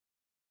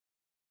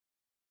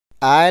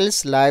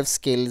Ielts Life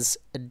Skills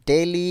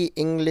Daily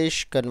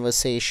English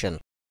Conversation.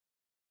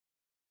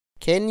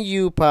 Can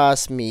you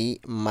pass me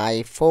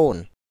my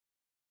phone?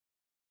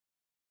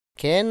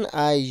 Can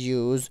I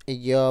use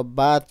your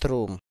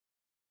bathroom?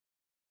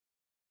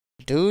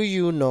 Do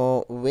you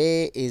know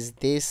where is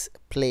this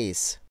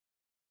place?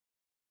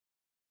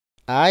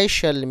 I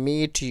shall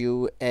meet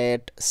you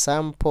at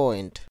some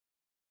point.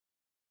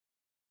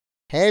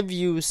 Have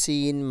you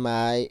seen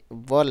my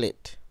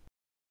wallet?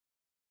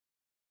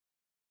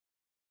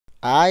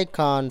 I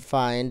can't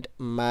find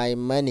my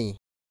money.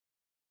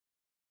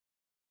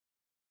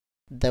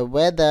 The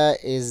weather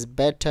is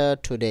better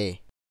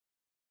today.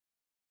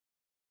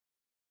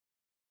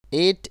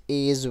 It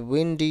is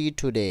windy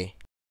today.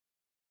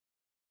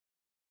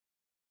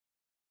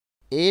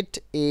 It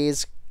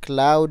is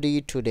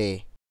cloudy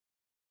today.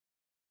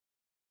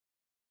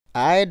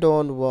 I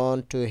don't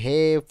want to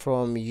hear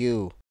from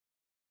you.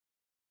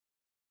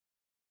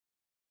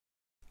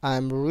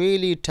 I'm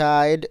really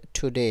tired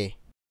today.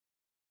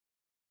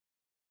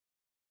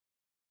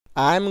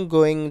 I'm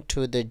going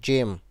to the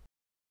gym.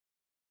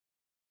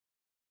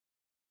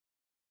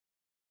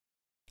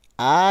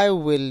 I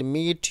will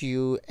meet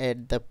you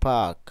at the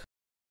park.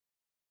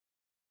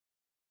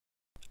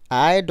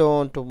 I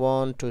don't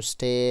want to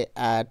stay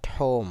at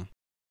home.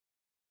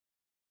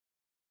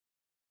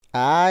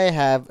 I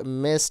have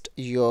missed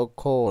your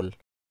call.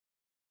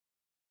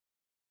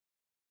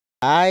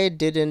 I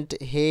didn't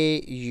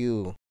hear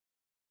you.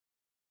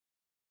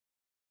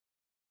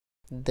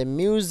 The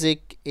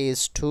music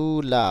is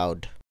too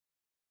loud.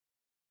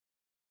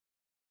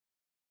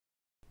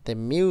 The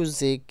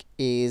music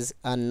is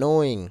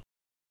annoying.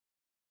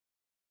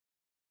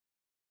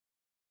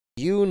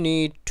 You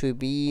need to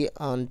be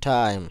on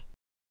time.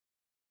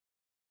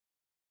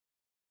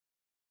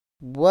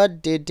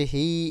 What did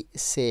he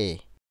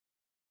say?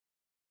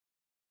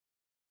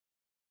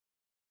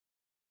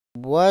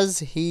 Was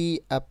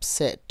he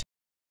upset?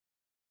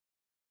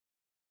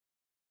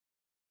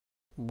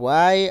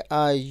 Why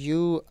are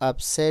you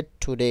upset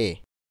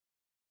today?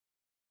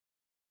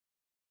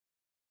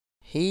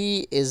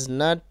 He is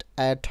not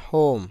at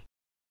home.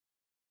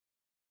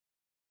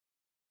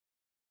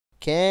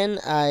 Can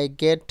I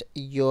get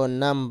your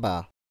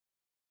number?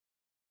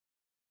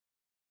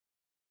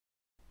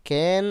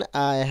 Can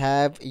I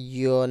have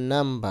your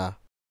number?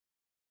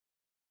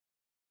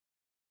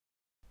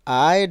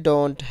 I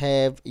don't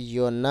have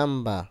your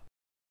number.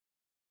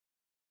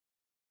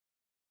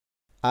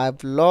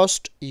 I've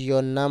lost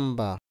your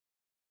number.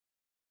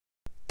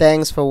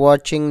 Thanks for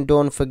watching.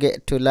 Don't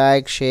forget to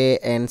like, share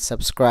and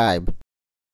subscribe.